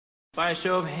By a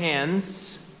show of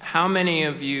hands, how many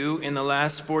of you in the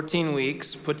last 14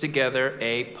 weeks put together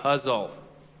a puzzle?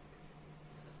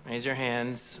 Raise your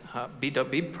hands. Be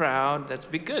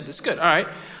proud. Be good. That's good. All right.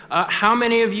 How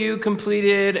many of you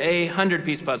completed a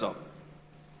 100-piece puzzle?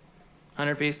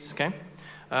 100-piece, okay.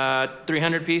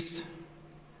 300-piece?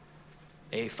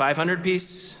 A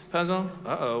 500-piece puzzle?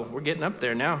 Uh-oh, we're getting up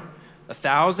there now. A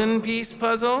 1,000-piece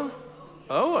puzzle?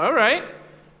 Oh, all right.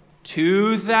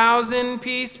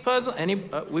 2,000-piece puzzle?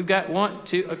 We've got one,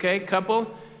 two, okay,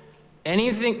 couple.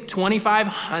 Anything,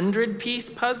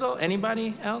 2,500-piece puzzle?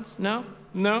 Anybody else? No?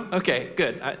 Okay,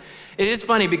 good. It is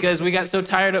funny because we got so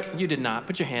tired of, you did not,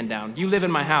 put your hand down. You live in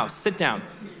my house, sit down.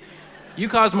 You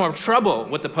cause more trouble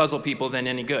with the puzzle people than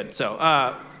any good. So,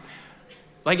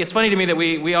 it's funny to me that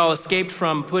we all escaped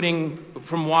from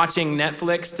watching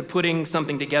Netflix to putting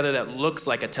something together that looks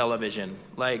like a television.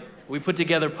 We put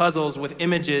together puzzles with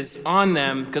images on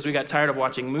them because we got tired of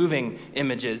watching moving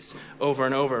images over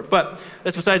and over. But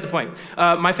that's besides the point.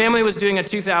 My family was doing a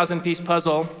 2,000-piece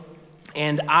puzzle,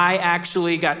 and I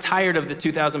actually got tired of the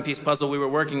 2,000-piece puzzle we were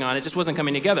working on. It just wasn't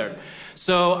coming together.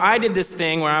 So I did this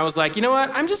thing where I was like, you know what?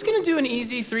 I'm just going to do an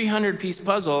easy 300-piece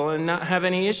puzzle and not have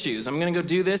any issues. I'm going to go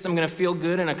do this. I'm going to feel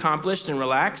good and accomplished and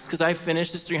relaxed because I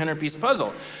finished this 300-piece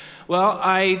puzzle. Well,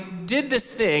 I did this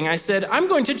thing. I said, I'm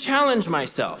going to challenge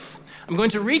myself. I'm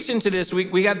going to reach into this.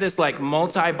 We got this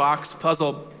multi-box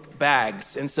puzzle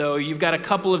bags. And so you've got a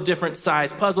couple of different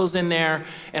size puzzles in there.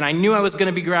 And I knew I was going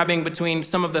to be grabbing between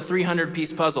some of the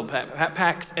 300-piece puzzle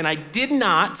packs. And I did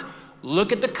not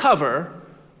look at the cover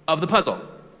of the puzzle.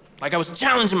 I was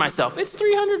challenging myself. It's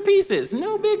 300 pieces.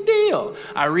 No big deal.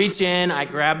 I reach in, I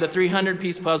grab the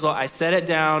 300-piece puzzle, I set it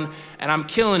down, and I'm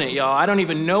killing it, y'all. I don't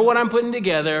even know what I'm putting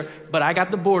together, but I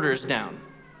got the borders down.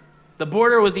 The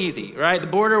border was easy, right? The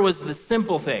border was the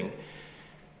simple thing.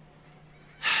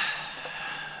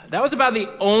 That was about the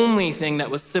only thing that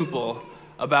was simple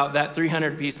about that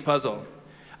 300-piece puzzle.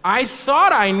 I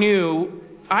thought I knew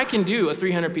I can do a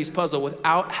 300-piece puzzle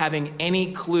without having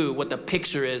any clue what the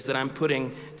picture is that I'm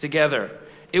putting together.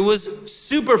 It was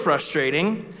super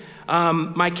frustrating.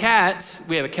 My cat,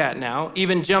 we have a cat now,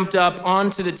 even jumped up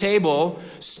onto the table,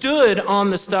 stood on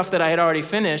the stuff that I had already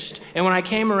finished, and when I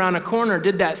came around a corner,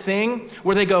 did that thing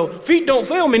where they go, "Feet don't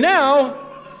fail me now."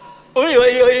 Oy,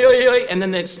 oy, oy, oy, oy. And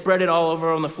then they spread it all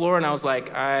over on the floor, and I was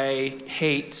like, I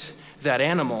hate that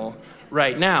animal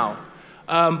right now.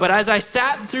 But as I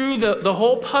sat through the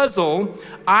whole puzzle,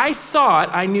 I thought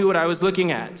I knew what I was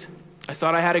looking at. I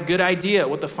thought I had a good idea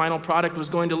what the final product was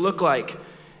going to look like.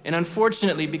 And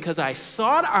unfortunately, because I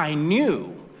thought I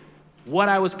knew what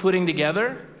I was putting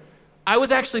together, I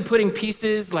was actually putting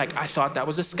pieces I thought that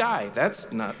was a sky.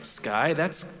 That's not sky,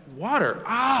 that's water.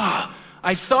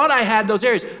 I thought I had those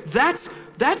areas. That's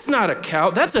not a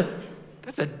cow, that's a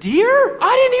deer?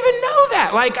 I didn't even know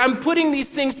that. I'm putting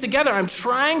these things together. I'm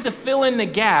trying to fill in the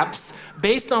gaps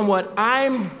based on what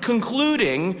I'm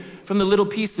concluding from the little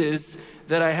pieces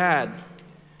that I had.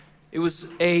 It was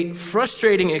a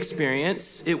frustrating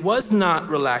experience. It was not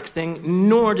relaxing,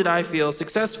 nor did I feel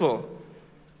successful.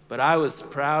 But I was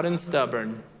proud and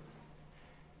stubborn.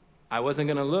 I wasn't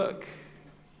going to look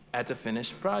at the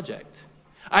finished project.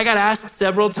 I got asked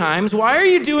several times, "Why are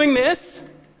you doing this?"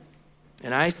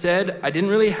 And I said I didn't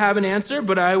really have an answer,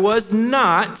 but I was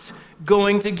not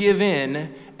going to give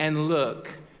in and look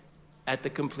at the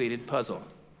completed puzzle.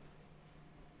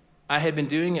 I had been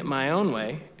doing it my own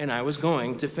way, and I was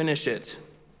going to finish it.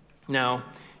 Now,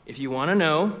 if you want to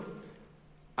know,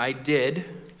 I did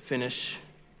finish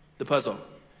the puzzle.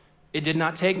 It did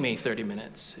not take me 30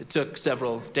 minutes. It took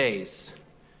several days.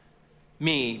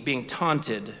 Me being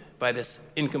taunted by this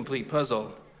incomplete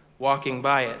puzzle, walking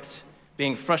by it,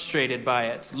 being frustrated by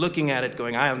it, looking at it,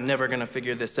 going, I am never going to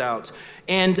figure this out.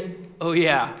 And, oh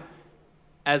yeah,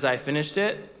 as I finished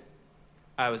it,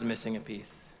 I was missing a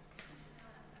piece.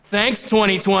 Thanks,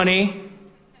 2020.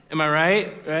 Am I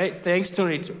right? Right? Thanks,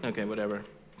 2020. Okay, whatever.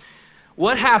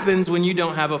 What happens when you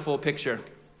don't have a full picture?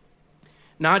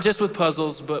 Not just with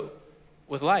puzzles, but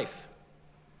with life.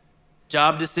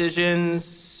 Job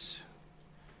decisions,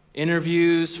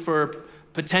 interviews for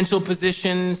potential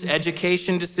positions,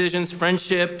 education decisions,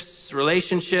 friendships,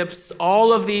 relationships,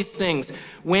 all of these things.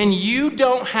 When you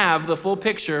don't have the full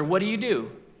picture, what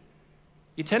do?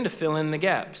 You tend to fill in the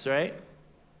gaps, right?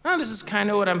 Oh, this is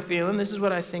kind of what I'm feeling. This is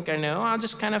what I think I know. I'll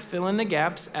just kind of fill in the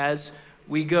gaps as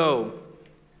we go.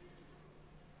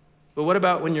 But what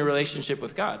about when your relationship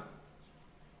with God?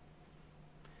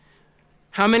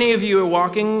 How many of you are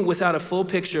walking without a full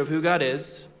picture of who God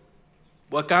is,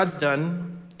 what God's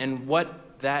done, and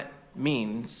what that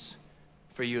means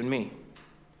for you and me?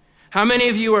 How many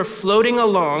of you are floating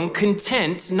along,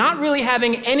 content, not really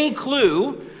having any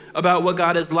clue about what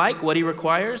God is like, what he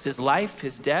requires, his life,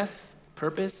 his death,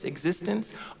 purpose,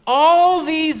 existence? All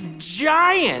these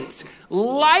giant,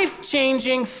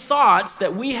 life-changing thoughts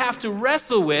that we have to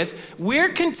wrestle with,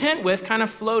 we're content with kind of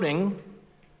floating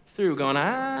through, going,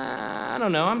 I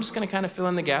don't know, I'm just going to kind of fill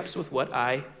in the gaps with what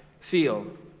I feel.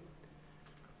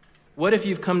 What if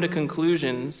you've come to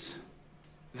conclusions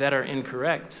that are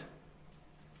incorrect?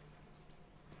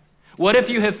 What if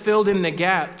you have filled in the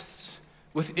gaps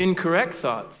with incorrect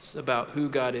thoughts about who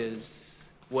God is,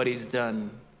 what he's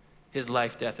done, his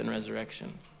life, death, and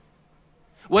resurrection?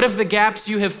 What if the gaps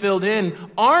you have filled in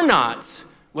are not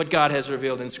what God has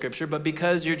revealed in Scripture, but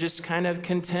because you're just kind of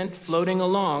content floating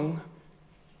along,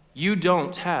 you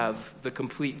don't have the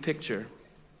complete picture?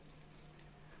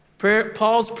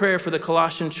 Paul's prayer for the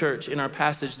Colossian church in our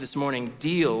passage this morning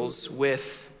deals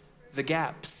with the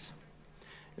gaps.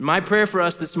 My prayer for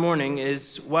us this morning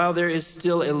is, while there is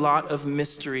still a lot of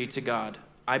mystery to God,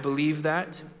 I believe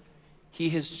that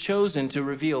he has chosen to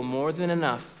reveal more than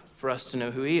enough for us to know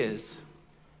who he is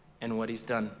and what he's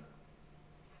done.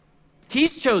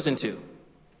 He's chosen to.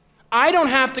 I don't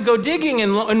have to go digging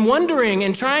and wondering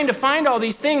and trying to find all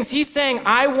these things. He's saying,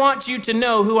 I want you to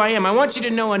know who I am. I want you to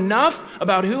know enough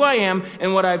about who I am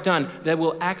and what I've done that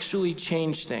will actually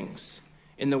change things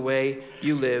in the way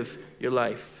you live your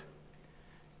life.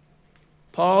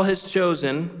 Paul has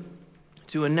chosen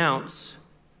to announce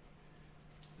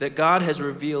that God has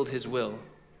revealed his will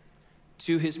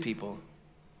to his people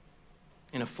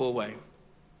in a full way.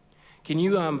 Can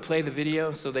you play the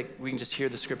video so that we can just hear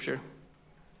the scripture?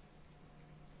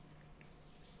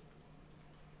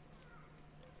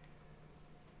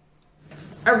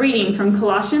 A reading from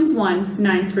Colossians 1,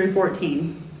 9 through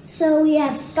 14. So we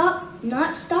have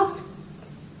not stopped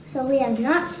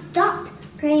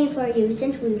praying for you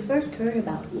since we first heard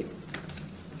about you.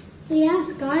 We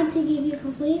ask God to give you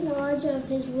complete knowledge of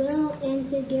his will and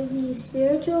to give you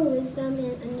spiritual wisdom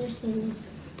and understanding.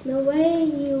 The way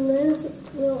you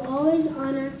live will always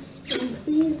honor and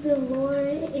please the Lord,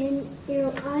 and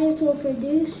your lives will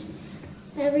produce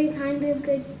every kind of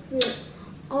good fruit.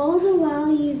 All the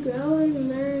while you grow and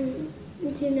learn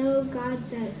to know God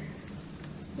better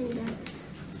and better.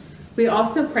 We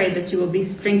also pray that you will be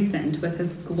strengthened with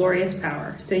his glorious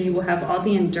power, so you will have all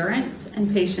the endurance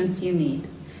and patience you need.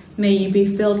 May you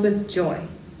be filled with joy,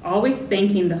 always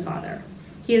thanking the Father.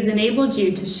 He has enabled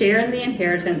you to share in the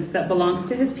inheritance that belongs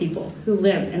to his people who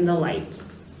live in the light.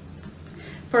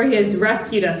 For he has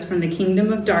rescued us from the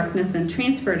kingdom of darkness and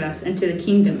transferred us into the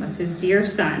kingdom of his dear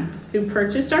Son, who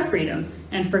purchased our freedom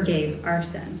and forgave our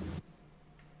sins.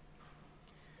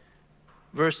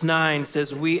 Verse 9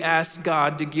 says, we ask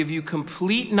God to give you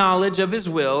complete knowledge of his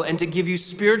will and to give you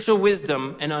spiritual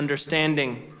wisdom and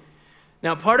understanding.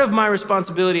 Now, part of my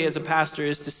responsibility as a pastor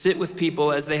is to sit with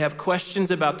people as they have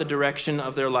questions about the direction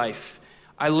of their life.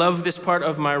 I love this part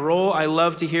of my role. I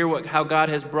love to hear how God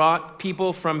has brought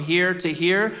people from here to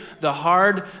here, the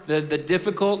hard, the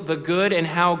difficult, the good, and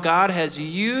how God has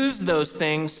used those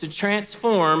things to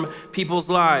transform people's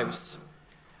lives.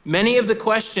 Many of the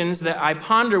questions that I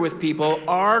ponder with people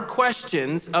are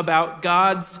questions about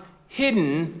God's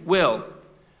hidden will.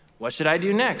 What should I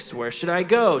do next? Where should I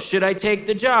go? Should I take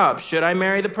the job? Should I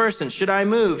marry the person? Should I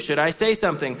move? Should I say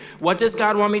something? What does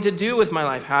God want me to do with my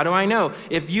life? How do I know?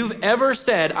 If you've ever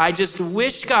said, I just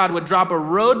wish God would drop a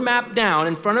roadmap down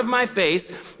in front of my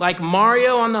face, like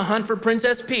Mario on the hunt for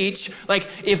Princess Peach, like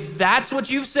if that's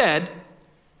what you've said,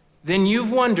 then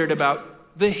you've wondered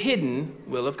about the hidden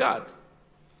will of God.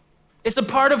 It's a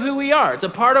part of who we are. It's a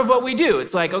part of what we do.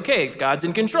 It's like, okay, if God's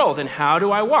in control, then how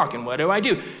do I walk and what do I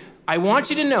do? I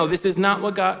want you to know this is not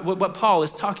what Paul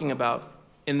is talking about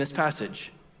in this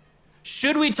passage.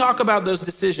 Should we talk about those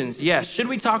decisions? Yes. Should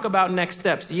we talk about next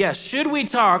steps? Yes. Should we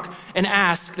talk and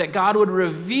ask that God would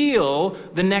reveal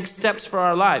the next steps for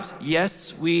our lives?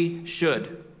 Yes, we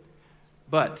should.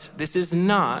 But this is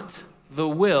not the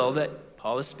will that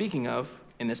Paul is speaking of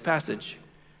in this passage.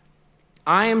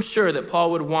 I am sure that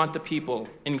Paul would want the people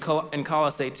in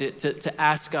Colossae to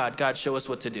ask God, God, show us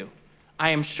what to do. I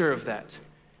am sure of that.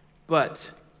 But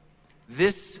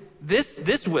this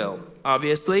will,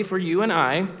 obviously, for you and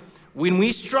I, when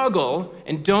we struggle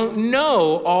and don't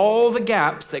know all the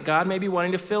gaps that God may be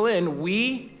wanting to fill in,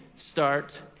 we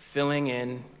start filling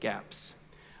in gaps.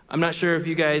 I'm not sure if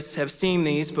you guys have seen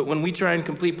these, but when we try and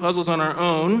complete puzzles on our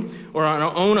own or on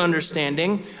our own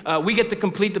understanding, we get the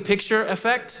complete the picture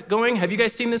effect going. Have you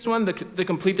guys seen this one, the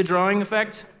complete the drawing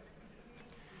effect?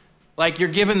 Like you're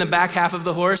given the back half of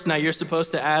the horse, now you're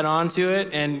supposed to add on to it,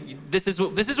 and this is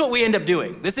what we end up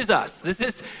doing. This is us. This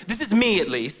is me at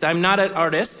least. I'm not an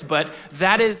artist, but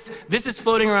this is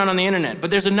floating around on the internet. But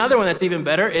there's another one that's even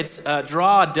better. It's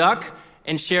draw a duck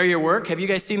and share your work. Have you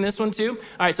guys seen this one too?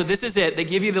 All right, so this is it. They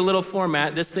give you the little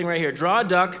format, this thing right here. Draw a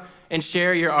duck and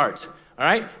share your art. All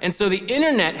right? And so the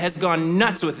internet has gone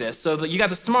nuts with this. So you got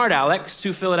the smart Alex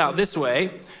who fill it out this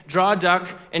way. Draw a duck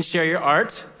and share your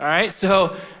art. All right?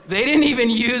 So they didn't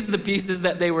even use the pieces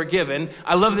that they were given.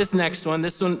 I love this next one.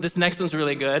 This next one's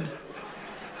really good.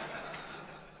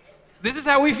 This is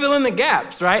how we fill in the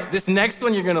gaps, right? This next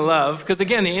one you're going to love. Because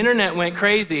again, the internet went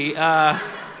crazy. And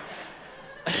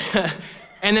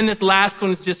then this last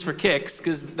one's just for kicks.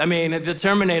 Because, I mean, the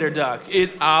Terminator duck.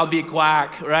 I'll be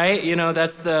quack, right? You know,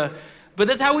 but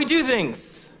that's how we do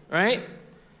things, right?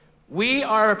 We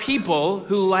are people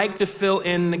who like to fill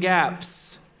in the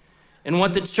gaps. And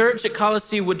what the church at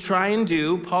Colossae would try and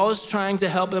do, Paul is trying to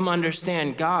help them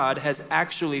understand God has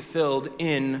actually filled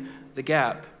in the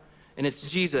gap. And it's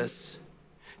Jesus.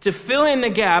 To fill in the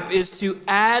gap is to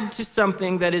add to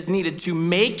something that is needed to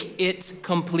make it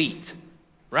complete,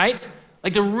 right?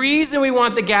 Like the reason we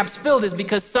want the gaps filled is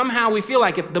because somehow we feel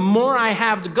like if the more I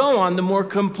have to go on, the more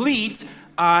complete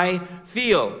I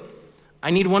feel.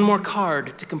 I need one more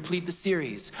card to complete the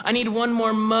series. I need one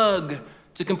more mug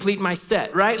to complete my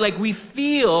set, right? Like we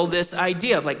feel this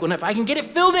idea of like, if I can get it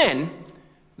filled in,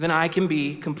 then I can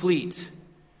be complete.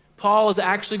 Paul is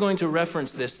actually going to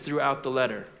reference this throughout the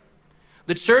letter.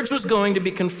 The church was going to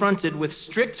be confronted with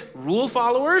strict rule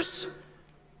followers,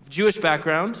 Jewish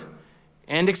background,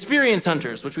 and experience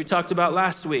hunters, which we talked about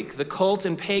last week, the cult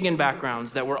and pagan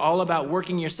backgrounds that were all about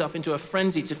working yourself into a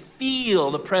frenzy to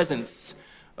feel the presence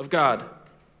of God.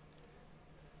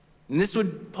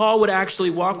 And Paul would actually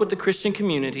walk with the Christian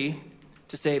community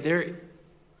to say,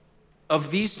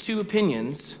 of these two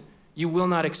opinions, you will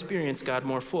not experience God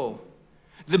more full.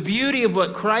 The beauty of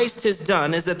what Christ has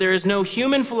done is that there is no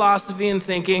human philosophy and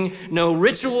thinking, no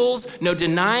rituals, no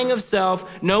denying of self,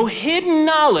 no hidden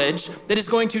knowledge that is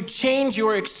going to change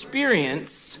your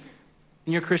experience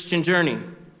in your Christian journey.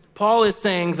 Paul is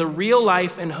saying the real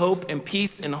life and hope and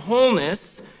peace and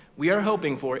wholeness we are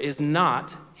hoping for is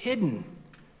not hidden.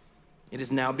 It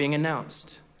is now being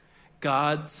announced.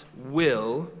 God's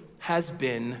will has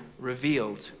been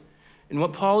revealed. And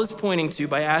what Paul is pointing to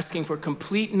by asking for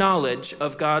complete knowledge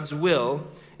of God's will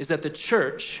is that the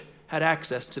church had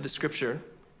access to the scripture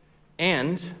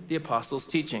and the apostles'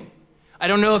 teaching. I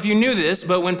don't know if you knew this,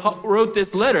 but when Paul wrote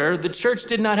this letter, the church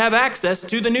did not have access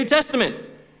to the New Testament.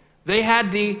 They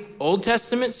had the Old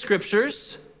Testament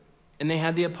scriptures and they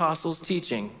had the apostles'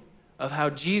 teaching of how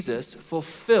Jesus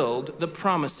fulfilled the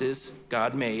promises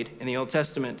God made in the Old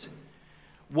Testament.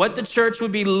 What the church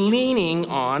would be leaning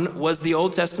on was the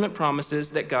Old Testament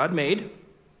promises that God made.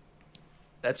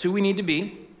 That's who we need to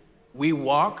be. We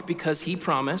walk because he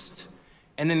promised.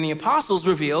 And then the apostles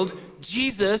revealed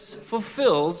Jesus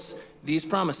fulfills these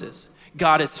promises.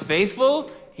 God is faithful.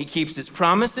 He keeps his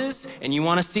promises. And you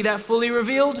want to see that fully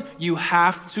revealed? You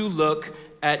have to look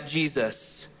at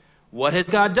Jesus. What has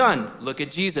God done? Look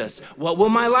at Jesus. What will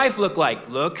my life look like?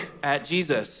 Look at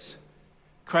Jesus.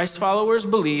 Christ followers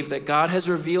believe that God has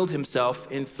revealed himself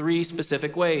in three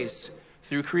specific ways.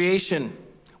 Through creation.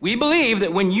 We believe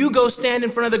that when you go stand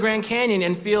in front of the Grand Canyon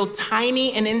and feel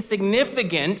tiny and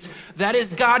insignificant, that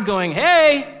is God going,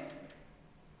 hey!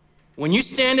 When you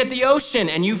stand at the ocean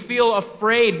and you feel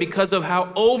afraid because of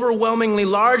how overwhelmingly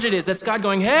large it is, that's God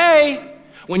going, hey!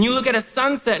 When you look at a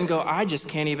sunset and go, I just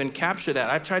can't even capture that.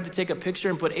 I've tried to take a picture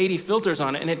and put 80 filters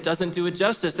on it and it doesn't do it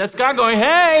justice. That's God going,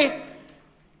 hey!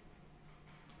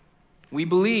 We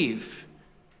believe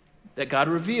that God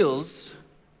reveals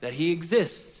that he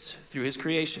exists through his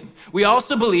creation. We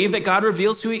also believe that God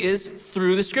reveals who he is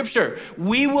through the scripture.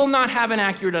 We will not have an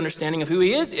accurate understanding of who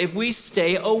he is if we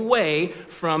stay away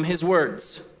from his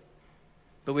words.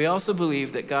 But we also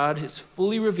believe that God has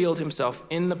fully revealed himself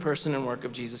in the person and work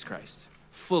of Jesus Christ.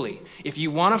 Fully. If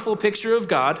you want a full picture of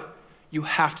God, you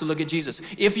have to look at Jesus.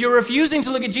 If you're refusing to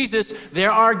look at Jesus,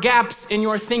 there are gaps in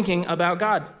your thinking about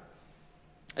God.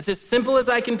 It's as simple as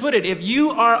I can put it. If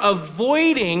you are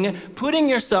avoiding putting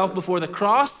yourself before the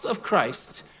cross of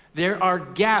Christ, there are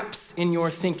gaps in your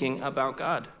thinking about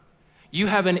God. You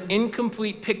have an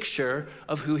incomplete picture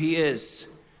of who he is.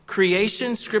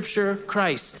 Creation, scripture,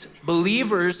 Christ.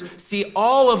 Believers see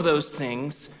all of those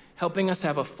things, helping us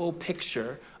have a full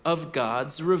picture of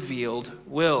God's revealed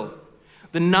will.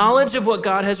 The knowledge of what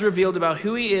God has revealed about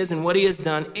who he is and what he has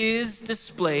done is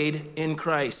displayed in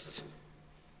Christ.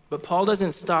 But Paul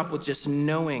doesn't stop with just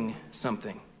knowing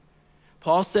something.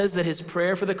 Paul says that his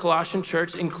prayer for the Colossian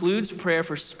church includes prayer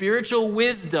for spiritual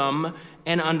wisdom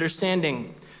and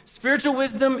understanding. Spiritual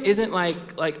wisdom isn't like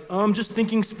oh, I'm just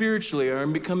thinking spiritually, or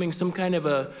I'm becoming some kind of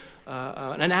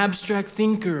an abstract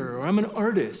thinker, or I'm an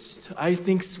artist. I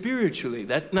think spiritually.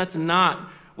 That's not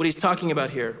what he's talking about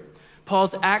here.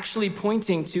 Paul's actually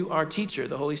pointing to our teacher,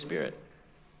 the Holy Spirit.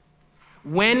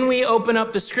 When we open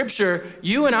up the scripture,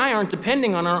 you and I aren't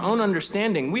depending on our own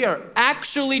understanding. We are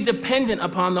actually dependent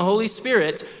upon the Holy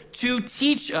Spirit to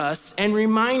teach us and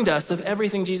remind us of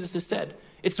everything Jesus has said.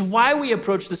 It's why we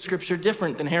approach the scripture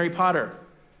different than Harry Potter.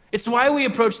 It's why we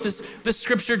approach the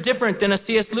scripture different than a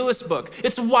C.S. Lewis book.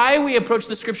 It's why we approach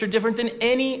the scripture different than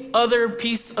any other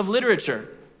piece of literature.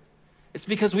 It's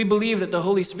because we believe that the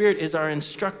Holy Spirit is our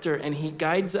instructor and he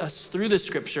guides us through the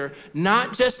scripture,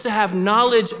 not just to have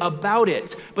knowledge about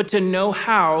it, but to know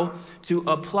how to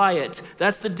apply it.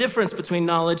 That's the difference between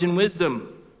knowledge and wisdom.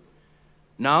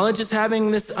 Knowledge is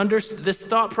having this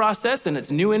thought process and it's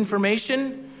new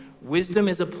information. Wisdom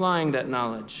is applying that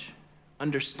knowledge,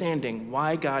 understanding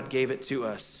why God gave it to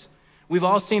us. We've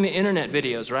all seen the internet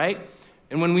videos, right?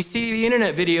 And when we see the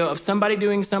internet video of somebody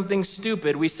doing something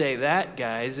stupid, we say, that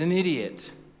guy's an idiot.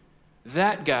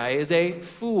 That guy is a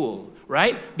fool,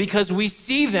 right? Because we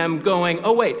see them going,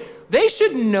 oh wait, they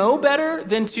should know better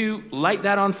than to light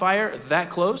that on fire that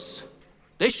close.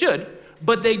 They should,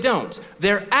 but they don't.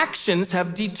 Their actions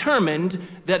have determined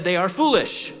that they are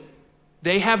foolish.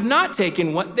 They have not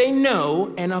taken what they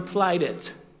know and applied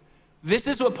it. This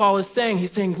is what Paul is saying.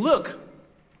 He's saying, look,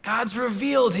 God's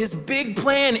revealed his big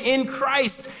plan in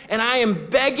Christ, and I am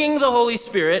begging the Holy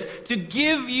Spirit to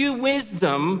give you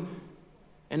wisdom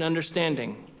and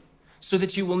understanding so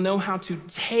that you will know how to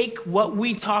take what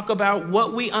we talk about,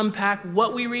 what we unpack,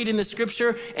 what we read in the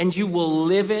scripture, and you will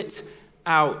live it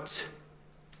out.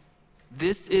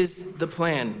 This is the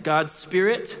plan. God's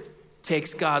Spirit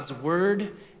takes God's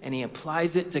word and he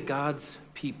applies it to God's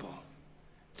people.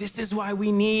 This is why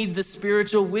we need the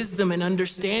spiritual wisdom and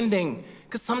understanding,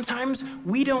 because sometimes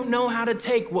we don't know how to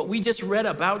take what we just read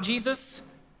about Jesus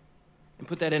and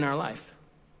put that in our life.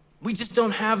 We just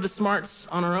don't have the smarts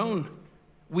on our own.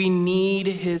 We need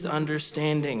his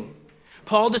understanding.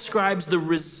 Paul describes the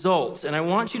result, and I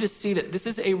want you to see that this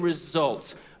is a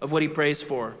result of what he prays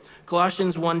for.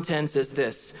 Colossians 1:10 says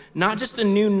this, not just a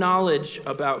new knowledge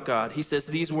about God. He says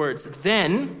these words,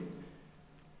 then,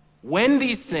 when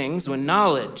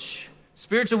knowledge,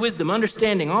 spiritual wisdom,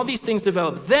 understanding, all these things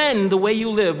develop, then the way you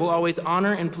live will always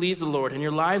honor and please the Lord, and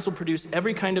your lives will produce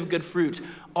every kind of good fruit.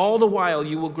 All the while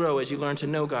you will grow as you learn to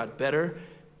know God better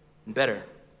and better.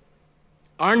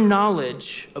 Our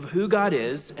knowledge of who God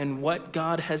is and what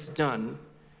God has done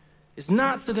is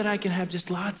not so that I can have just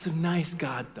lots of nice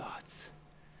God thoughts.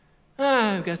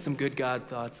 I've got some good God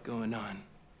thoughts going on.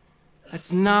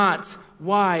 That's not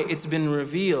why it's been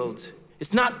revealed.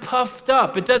 It's not puffed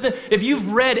up. It doesn't, if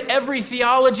you've read every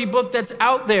theology book that's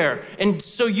out there, and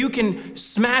so you can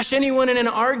smash anyone in an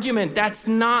argument, that's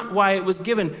not why it was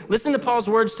given. Listen to Paul's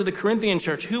words to the Corinthian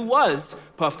church, who was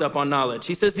puffed up on knowledge.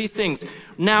 He says these things,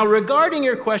 now regarding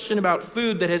your question about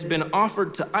food that has been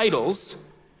offered to idols,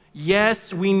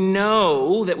 yes, we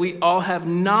know that we all have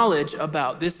knowledge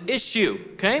about this issue,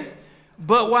 okay?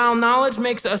 But while knowledge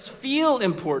makes us feel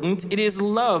important, it is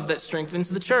love that strengthens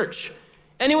the church.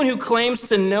 Anyone who claims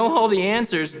to know all the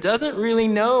answers doesn't really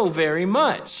know very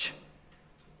much.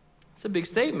 It's a big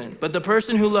statement. But the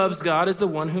person who loves God is the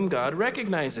one whom God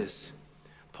recognizes.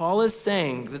 Paul is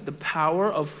saying that the power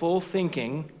of full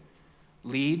thinking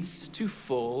leads to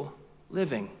full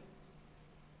living.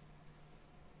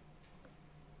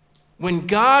 When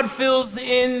God fills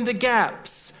in the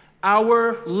gaps,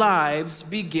 our lives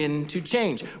begin to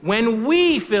change. When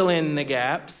we fill in the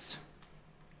gaps,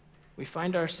 we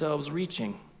find ourselves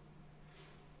reaching,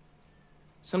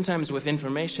 sometimes with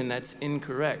information that's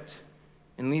incorrect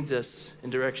and leads us in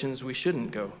directions we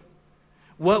shouldn't go.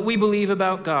 What we believe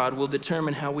about God will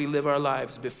determine how we live our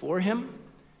lives before him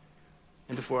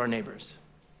and before our neighbors.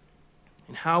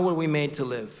 And how were we made to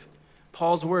live?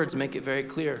 Paul's words make it very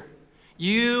clear.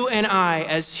 You and I,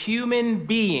 as human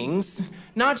beings,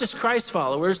 not just Christ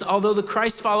followers, although the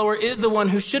Christ follower is the one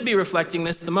who should be reflecting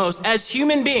this the most, as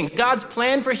human beings, God's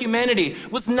plan for humanity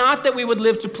was not that we would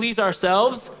live to please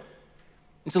ourselves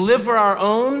and to live for our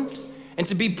own and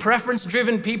to be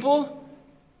preference-driven people.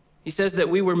 He says that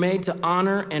we were made to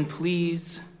honor and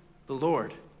please the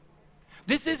Lord.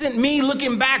 This isn't me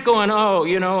looking back going, oh,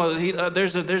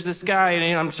 there's this guy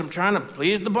and I'm trying to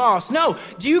please the boss. No,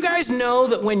 do you guys know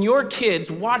that when your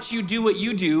kids watch you do what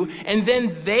you do and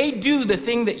then they do the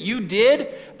thing that you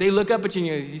did, they look up at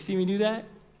you and you see me do that?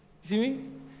 You see me?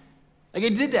 Like I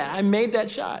did that. I made that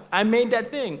shot. I made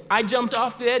that thing. I jumped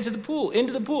off the edge of the pool,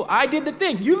 into the pool. I did the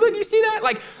thing. You see that?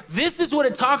 Like this is what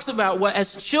it talks about what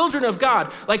as children of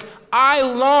God. Like I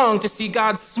long to see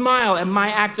God smile at my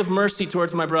act of mercy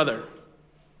towards my brother.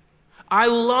 I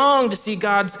long to see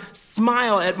God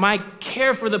smile at my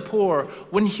care for the poor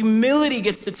when humility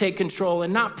gets to take control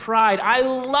and not pride. I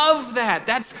love that.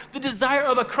 That's the desire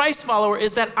of a Christ follower,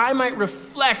 is that I might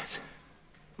reflect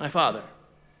my Father.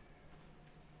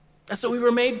 That's what we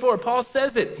were made for. Paul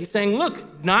says it. He's saying,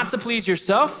 look, not to please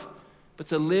yourself, but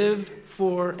to live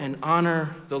for and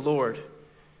honor the Lord.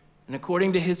 And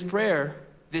according to his prayer,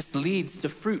 this leads to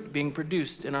fruit being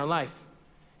produced in our life.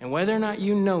 And whether or not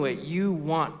you know it, you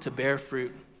want to bear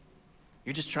fruit.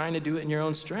 You're just trying to do it in your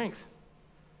own strength.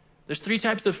 There's 3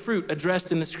 types of fruit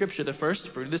addressed in the scripture. The first,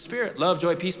 fruit of the Spirit: love,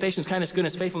 joy, peace, patience, kindness,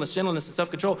 goodness, faithfulness, gentleness, and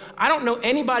self-control. I don't know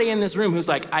anybody in this room who's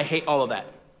like, I hate all of that.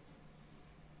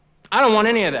 I don't want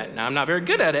any of that. Now, I'm not very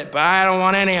good at it, but I don't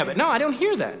want any of it. No, I don't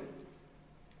hear that.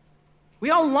 We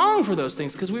all long for those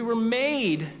things because we were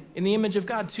made in the image of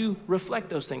God to reflect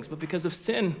those things. But because of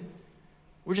sin,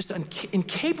 we're just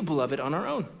incapable of it on our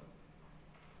own.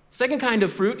 Second kind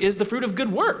of fruit is the fruit of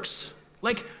good works.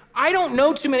 Like, I don't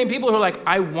know too many people who are like,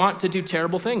 I want to do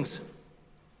terrible things.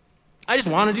 I just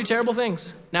want to do terrible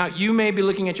things. Now, you may be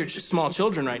looking at your small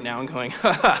children right now and going,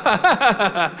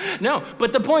 no.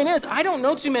 But the point is, I don't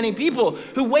know too many people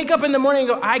who wake up in the morning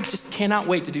and go, I just cannot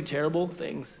wait to do terrible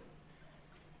things.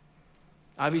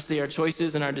 Obviously, our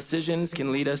choices and our decisions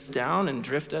can lead us down and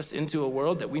drift us into a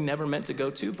world that we never meant to go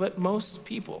to, but most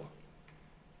people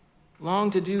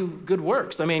long to do good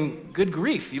works. I mean, good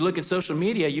grief. You look at social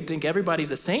media, you'd think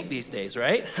everybody's a saint these days,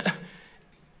 right?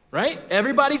 Right?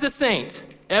 Everybody's a saint.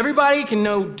 Everybody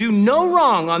can do no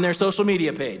wrong on their social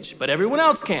media page, but everyone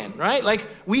else can, right? Like,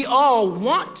 we all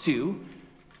want to.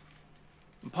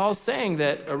 And Paul's saying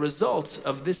that a result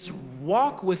of this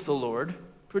walk with the Lord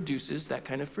produces that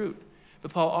kind of fruit.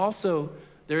 But Paul also,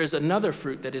 there is another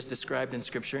fruit that is described in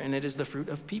Scripture, and it is the fruit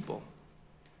of people.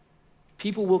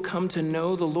 People will come to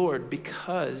know the Lord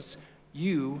because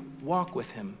you walk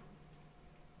with him.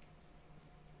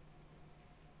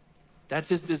 That's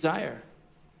his desire.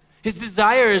 His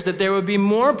desire is that there would be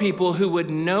more people who would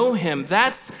know him.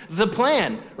 That's the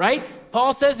plan, right?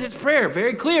 Paul says his prayer,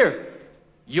 very clear.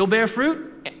 You'll bear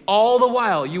fruit, and all the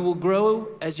while you will grow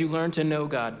as you learn to know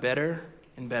God better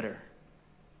and better.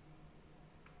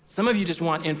 Some of you just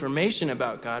want information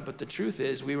about God, but the truth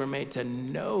is we were made to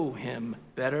know him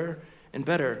better and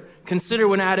better. Consider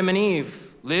when Adam and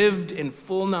Eve lived in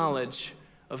full knowledge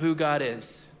of who God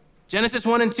is. Genesis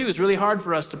 1 and 2 is really hard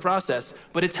for us to process,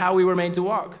 but it's how we were made to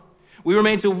walk. We were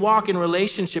made to walk in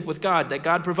relationship with God, that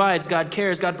God provides, God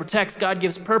cares, God protects, God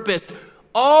gives purpose.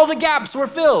 All the gaps were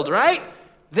filled, right?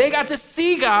 They got to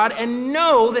see God and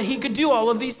know that he could do all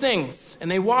of these things, and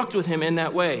they walked with him in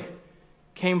that way.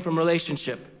 Came from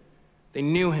relationship. They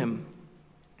knew him,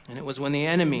 and it was when the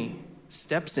enemy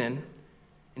steps in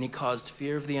and he caused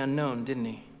fear of the unknown, didn't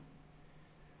he?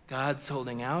 God's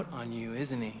holding out on you,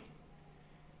 isn't he?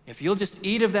 If you'll just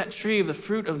eat of that tree of the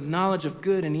fruit of knowledge of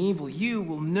good and evil, you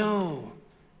will know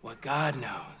what God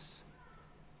knows.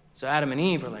 So Adam and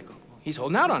Eve are like, he's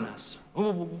holding out on us.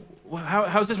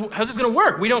 How's this going to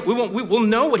work? We'll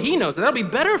know what he knows. That'll be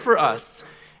better for us.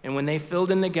 And when they filled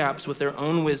in the gaps with their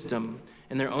own wisdom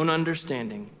and their own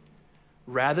understanding,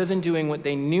 rather than doing what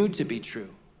they knew to be true,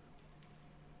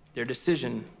 their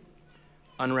decision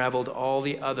unraveled all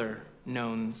the other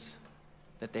knowns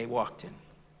that they walked in.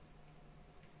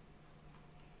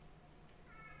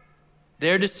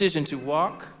 Their decision to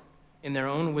walk in their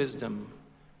own wisdom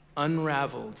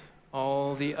unraveled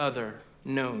all the other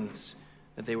knowns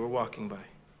that they were walking by.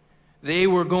 They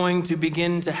were going to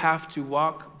begin to have to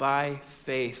walk by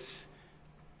faith,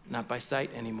 not by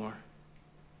sight anymore.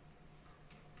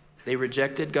 They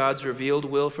rejected God's revealed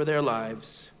will for their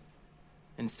lives,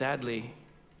 and sadly,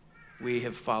 we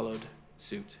have followed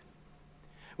suit.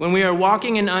 When we are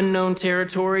walking in unknown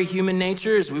territory, human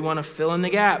nature is we want to fill in the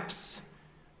gaps.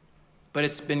 But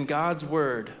it's been God's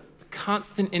word, a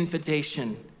constant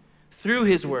invitation through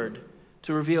his word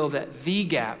to reveal that the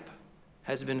gap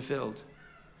has been filled.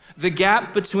 The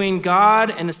gap between God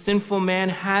and a sinful man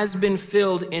has been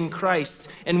filled in Christ.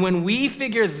 And when we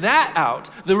figure that out,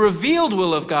 the revealed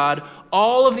will of God,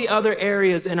 all of the other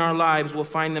areas in our lives will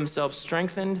find themselves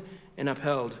strengthened and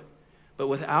upheld. But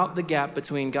without the gap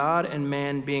between God and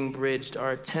man being bridged,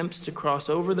 our attempts to cross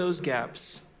over those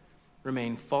gaps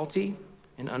remain faulty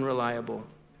and unreliable.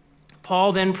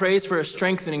 Paul then prays for a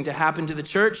strengthening to happen to the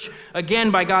church, again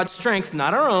by God's strength,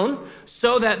 not our own,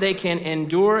 so that they can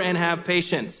endure and have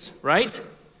patience, right?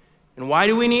 And why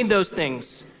do we need those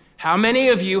things? How many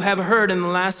of you have heard in the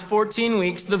last 14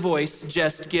 weeks the voice,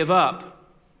 just give up?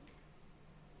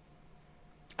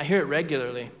 I hear it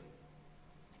regularly.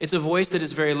 It's a voice that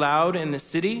is very loud in the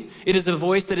city. It is a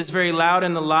voice that is very loud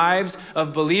in the lives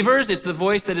of believers. It's the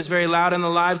voice that is very loud in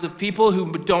the lives of people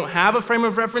who don't have a frame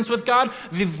of reference with God.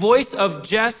 The voice of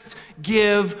just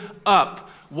give up.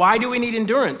 Why do we need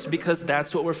endurance? Because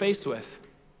that's what we're faced with.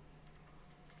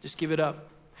 Just give it up.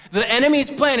 The enemy's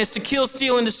plan is to kill,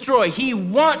 steal, and destroy. He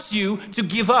wants you to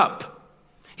give up.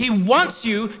 He wants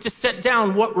you to set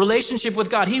down what relationship with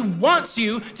God. He wants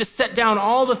you to set down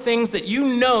all the things that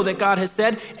you know that God has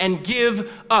said and give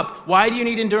up. Why do you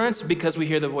need endurance? Because we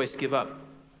hear the voice, give up.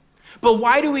 But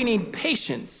why do we need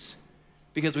patience?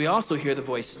 Because we also hear the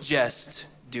voice, just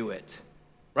do it.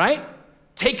 Right?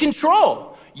 Take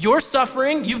control. You're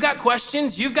suffering, you've got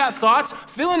questions, you've got thoughts,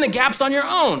 fill in the gaps on your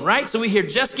own, right? So we hear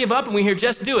just give up and we hear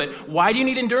just do it. Why do you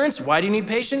need endurance? Why do you need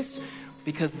patience?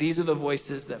 Because these are the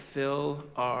voices that fill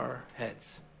our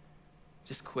heads.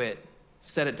 Just quit,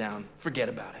 set it down, forget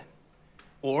about it.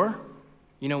 Or,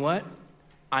 you know what?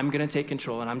 I'm going to take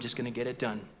control and I'm just going to get it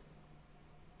done.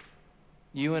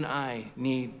 You and I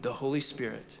need the Holy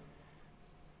Spirit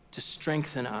to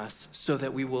strengthen us so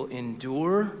that we will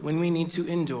endure when we need to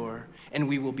endure, and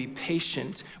we will be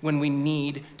patient when we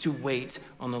need to wait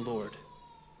on the Lord.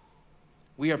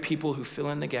 We are people who fill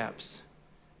in the gaps,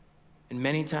 and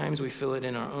many times we fill it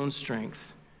in our own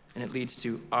strength, and it leads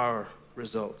to our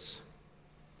results.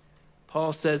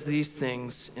 Paul says these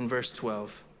things in verse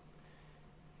 12.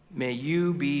 May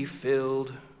you be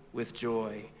filled with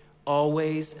joy,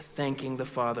 always thanking the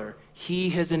Father. He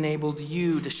has enabled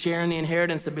you to share in the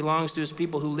inheritance that belongs to his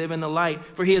people who live in the light.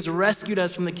 For he has rescued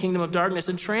us from the kingdom of darkness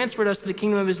and transferred us to the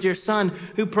kingdom of his dear Son,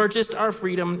 who purchased our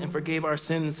freedom and forgave our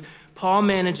sins. Paul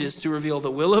manages to reveal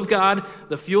the will of God,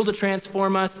 the fuel to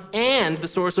transform us, and the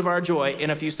source of our joy in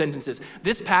a few sentences.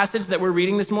 This passage that we're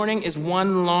reading this morning is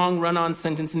one long run-on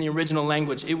sentence in the original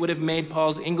language. It would have made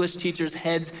Paul's English teachers'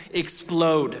 heads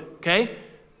explode, okay?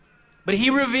 But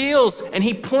he reveals and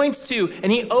he points to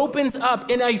and he opens up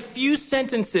in a few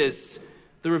sentences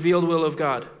the revealed will of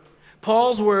God.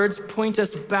 Paul's words point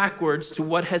us backwards to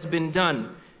what has been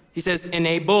done. He says,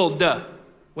 enabled.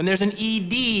 When there's an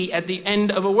ed at the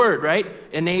end of a word, right?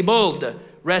 Enabled,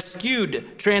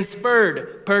 rescued,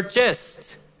 transferred,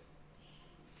 purchased,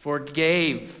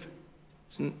 forgave.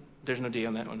 There's no D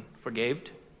on that one.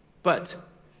 Forgave. But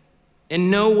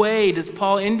in no way does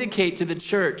Paul indicate to the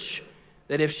church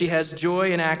that if she has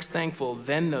joy and acts thankful,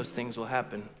 then those things will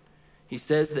happen. He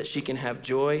says that she can have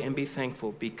joy and be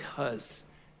thankful because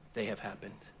they have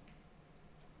happened.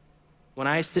 When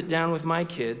I sit down with my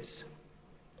kids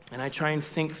and I try and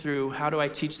think through how do I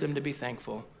teach them to be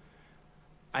thankful,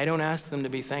 I don't ask them to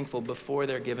be thankful before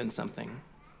they're given something.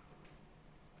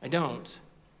 I don't.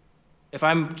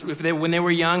 When they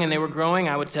were young and they were growing,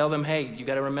 I would tell them, hey, you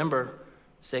got to remember,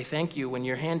 say thank you when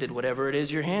you're handed whatever it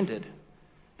is you're handed.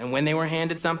 And when they were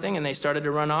handed something and they started to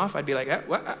run off, I'd be like,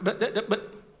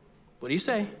 what do you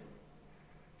say?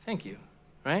 Thank you,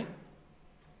 right?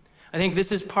 I think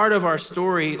this is part of our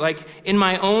story. Like in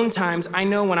my own times, I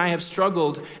know when I have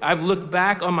struggled, I've looked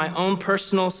back on my own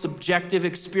personal subjective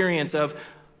experience of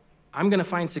I'm going to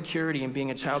find security in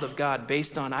being a child of God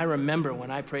based on I remember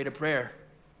when I prayed a prayer.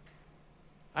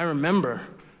 I remember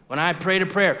when I prayed a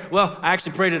prayer. Well, I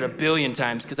actually prayed it 1 billion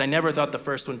times because I never thought the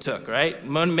first one took, right?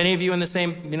 Many of you in the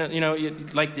same,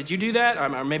 like, did you do that?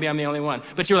 Or maybe I'm the only one.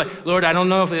 But you're like, Lord, I don't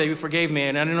know if you forgave me,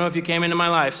 and I don't know if you came into my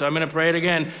life, so I'm going to pray it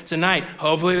again tonight.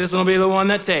 Hopefully this will be the one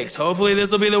that takes. Hopefully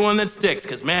this will be the one that sticks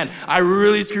because, man, I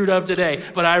really screwed up today,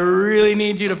 but I really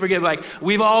need you to forgive. Like,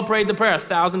 we've all prayed the prayer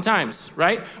 1,000 times,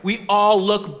 right? We all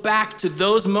look back to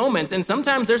those moments, and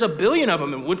sometimes there's 1 billion of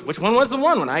them. And which one was the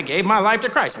one when I gave my life to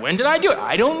Christ? When did I do it?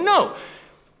 I don't know.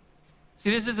 See,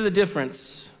 this is the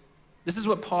difference. This is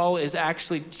what Paul is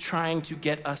actually trying to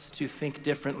get us to think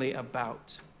differently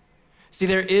about. See,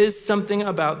 there is something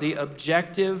about the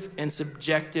objective and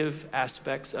subjective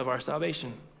aspects of our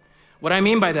salvation. What I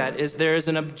mean by that is there is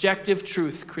an objective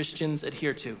truth Christians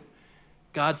adhere to.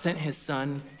 God sent his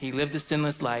son, he lived a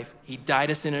sinless life, he died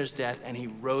a sinner's death, and he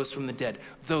rose from the dead.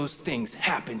 Those things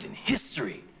happened in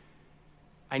history.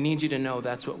 I need you to know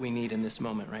that's what we need in this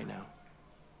moment right now.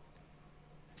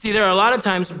 See, there are a lot of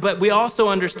times, but we also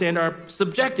understand our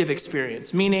subjective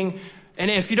experience, meaning,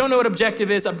 and if you don't know what objective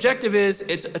is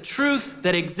it's a truth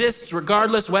that exists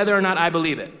regardless whether or not I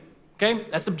believe it, okay?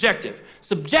 That's objective.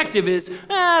 Subjective is,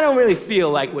 I don't really feel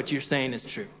like what you're saying is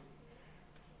true.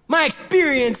 My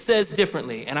experience says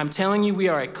differently, and I'm telling you, we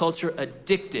are a culture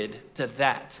addicted to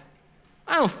that.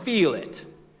 I don't feel it.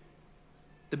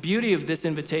 The beauty of this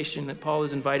invitation that Paul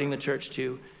is inviting the church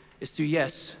to is to,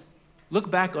 yes, look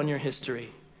back on your history,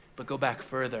 but go back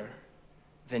further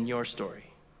than your story.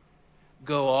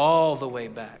 Go all the way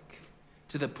back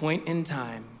to the point in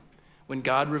time when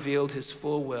God revealed his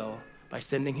full will by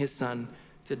sending his son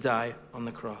to die on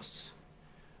the cross.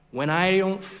 When I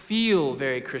don't feel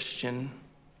very Christian,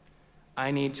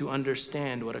 I need to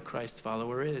understand what a Christ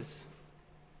follower is.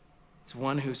 It's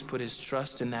one who's put his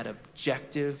trust in that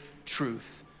objective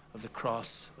truth of the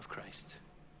cross of Christ.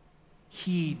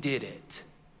 He did it.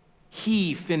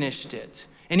 He finished it.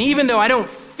 And even though I don't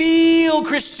feel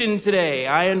Christian today,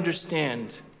 I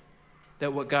understand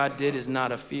that what God did is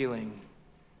not a feeling.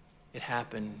 It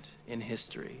happened in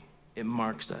history. It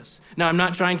marks us. Now, I'm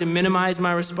not trying to minimize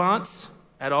my response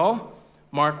at all.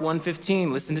 Mark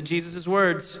 1:15, listen to Jesus'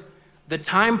 words. The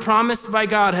time promised by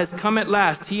God has come at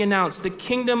last. He announced, the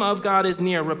kingdom of God is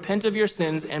near. Repent of your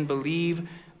sins and believe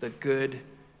the good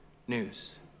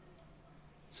news.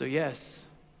 So yes,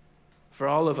 for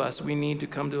all of us, we need to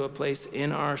come to a place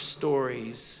in our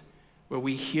stories where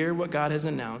we hear what God has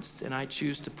announced, and I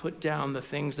choose to put down the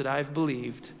things that I've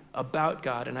believed about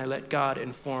God, and I let God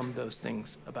inform those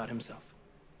things about himself.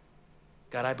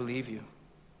 God, I believe you.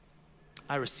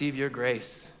 I receive your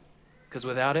grace, because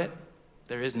without it,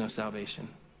 there is no salvation.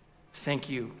 Thank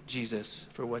you, Jesus,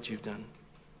 for what you've done.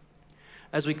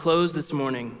 As we close this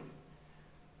morning,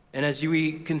 and as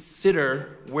we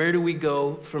consider where do we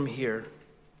go from here,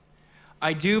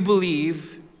 I do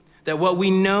believe that what we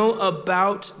know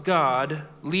about God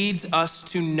leads us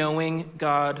to knowing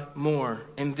God more,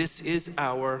 and this is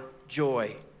our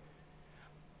joy.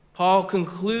 Paul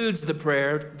concludes the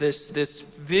prayer, this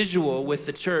visual with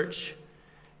the church,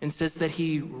 and says that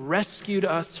he rescued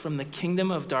us from the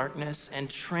kingdom of darkness and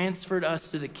transferred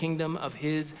us to the kingdom of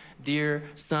his dear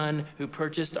Son, who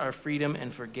purchased our freedom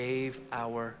and forgave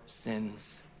our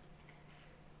sins.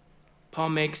 Paul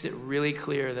makes it really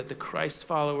clear that the Christ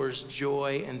followers'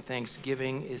 joy and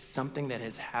thanksgiving is something that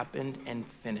has happened and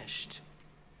finished.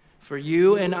 For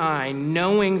you and I,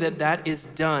 knowing that that is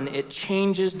done, it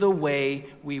changes the way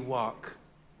we walk.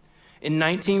 In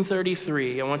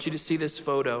 1933, I want you to see this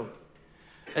photo.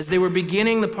 As they were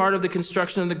beginning the part of the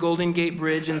construction of the Golden Gate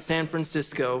Bridge in San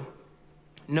Francisco,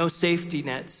 no safety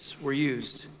nets were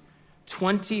used.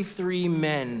 23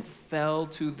 men fell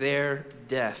to their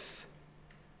death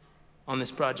on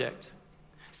this project.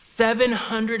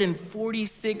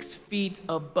 746 feet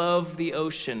above the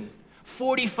ocean,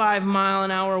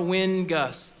 45-mile-an-hour wind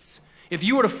gusts. If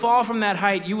you were to fall from that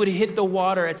height, you would hit the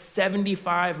water at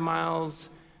 75 miles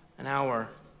an hour.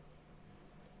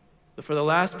 But for the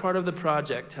last part of the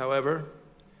project, however,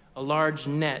 a large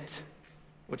net,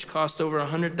 which cost over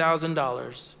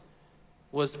 $100,000,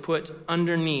 was put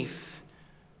underneath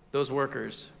those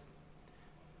workers.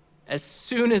 As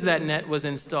soon as that net was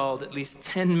installed, at least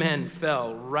 10 men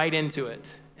fell right into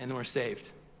it and were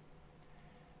saved.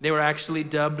 They were actually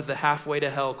dubbed the Halfway to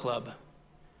Hell Club.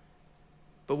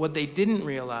 But what they didn't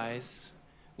realize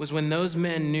was when those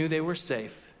men knew they were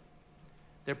safe,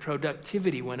 their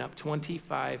productivity went up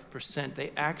 25%.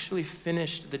 They actually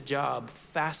finished the job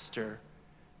faster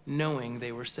knowing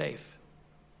they were safe.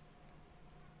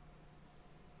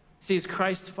 See, as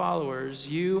Christ followers,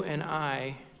 you and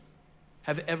I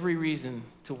have every reason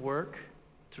to work,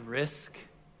 to risk,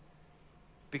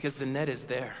 because the net is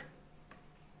there.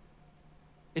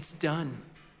 It's done.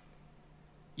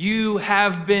 You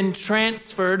have been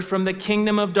transferred from the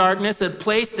kingdom of darkness, a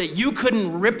place that you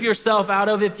couldn't rip yourself out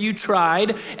of if you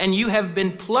tried, and you have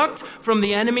been plucked from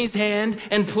the enemy's hand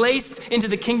and placed into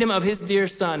the kingdom of his dear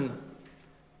Son,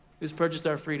 who's purchased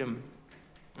our freedom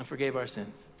and forgave our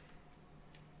sins.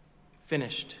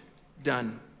 Finished.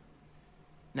 Done.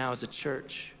 Now as a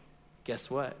church, guess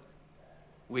what?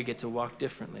 We get to walk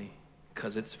differently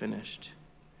because it's finished.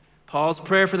 Paul's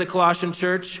prayer for the Colossian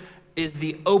church is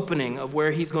the opening of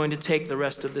where he's going to take the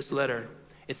rest of this letter.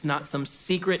 It's not some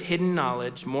secret hidden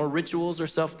knowledge, more rituals or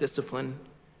self-discipline.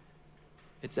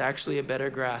 It's actually a better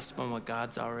grasp on what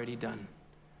God's already done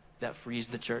that frees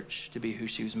the church to be who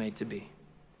she was made to be.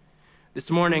 This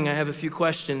morning, I have a few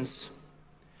questions.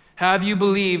 Have you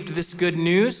believed this good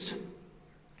news?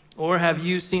 Or have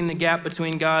you seen the gap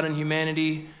between God and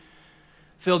humanity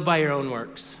filled by your own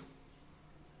works?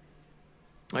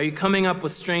 Are you coming up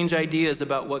with strange ideas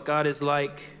about what God is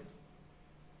like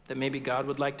that maybe God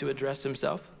would like to address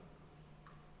himself?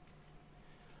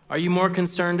 Are you more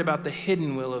concerned about the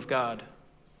hidden will of God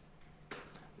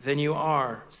than you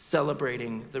are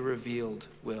celebrating the revealed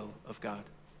will of God?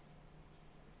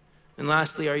 And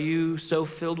lastly, are you so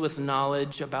filled with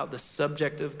knowledge about the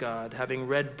subject of God, having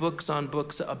read books on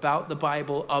books about the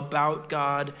Bible, about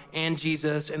God and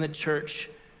Jesus and the church,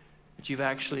 that you've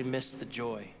actually missed the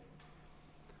joy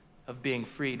of being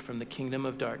freed from the kingdom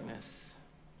of darkness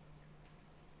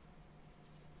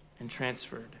and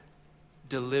transferred,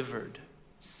 delivered,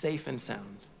 safe and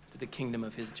sound to the kingdom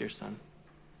of his dear Son.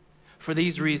 For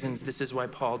these reasons, this is why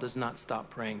Paul does not stop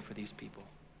praying for these people.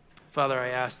 Father, I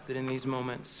ask that in these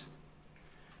moments,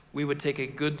 we would take a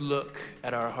good look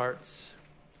at our hearts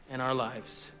and our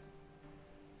lives.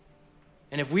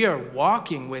 And if we are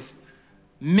walking with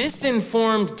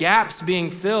misinformed gaps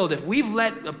being filled, if we've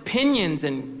let opinions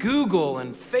and Google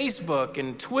and Facebook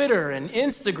and Twitter and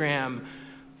Instagram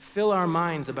fill our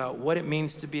minds about what it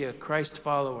means to be a Christ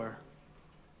follower,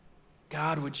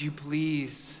 God, would you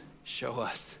please show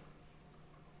us?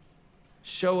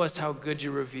 Show us how good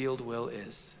your revealed will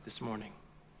is this morning.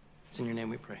 It's in your name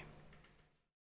we pray.